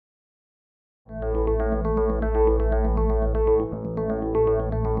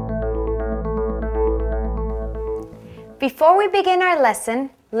Before we begin our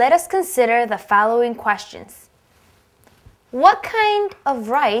lesson, let us consider the following questions. What kind of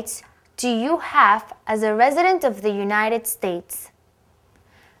rights do you have as a resident of the United States?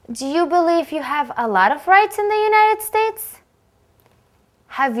 Do you believe you have a lot of rights in the United States?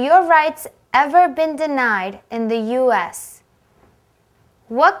 Have your rights ever been denied in the U.S.?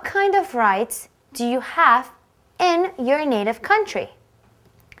 What kind of rights do you have in your native country?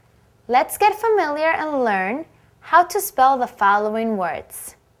 Let's get familiar and learn how to spell the following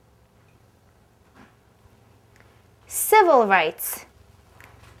words. Civil rights.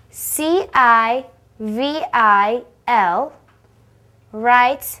 C-I-V-I-L.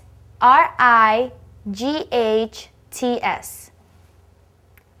 Rights. R-I-G-H-T-S.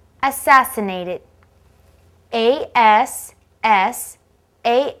 Assassinated. A-S-S-A-S-S-I-N-A-T-E-D.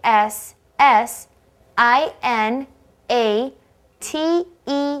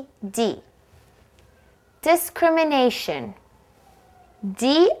 Discrimination.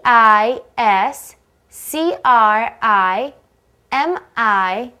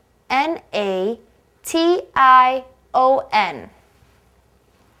 D-I-S-C-R-I-M-I-N-A-T-I-O-N.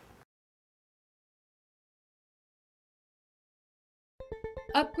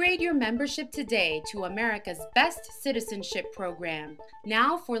 Upgrade your membership today to America's best citizenship program,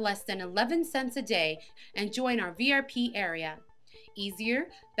 now for less than 11 cents a day, and join our VRP area. Easier,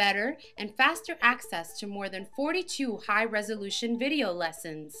 better, and faster access to more than 42 high-resolution video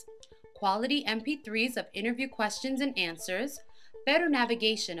lessons, quality MP3s of interview questions and answers, better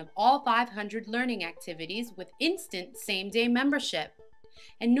navigation of all 500 learning activities with instant same-day membership,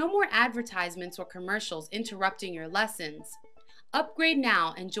 and no more advertisements or commercials interrupting your lessons. Upgrade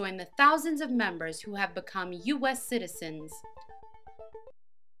now and join the thousands of members who have become U.S. citizens.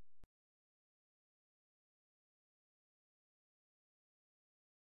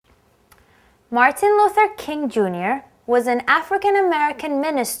 Martin Luther King Jr. was an African-American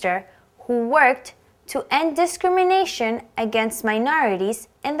minister who worked to end discrimination against minorities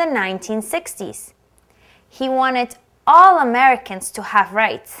in the 1960s. He wanted all Americans to have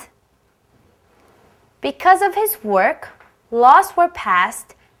rights. Because of his work, laws were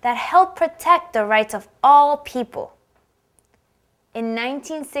passed that helped protect the rights of all people. In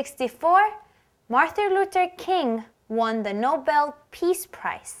 1964, Martin Luther King won the Nobel Peace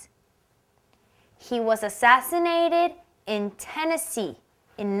Prize. He was assassinated in Tennessee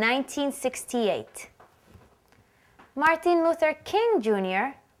in 1968. Martin Luther King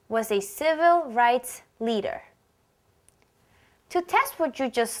Jr. was a civil rights leader. To test what you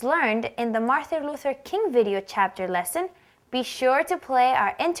just learned in the Martin Luther King video chapter lesson, be sure to play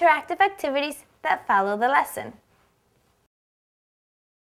our interactive activities that follow the lesson.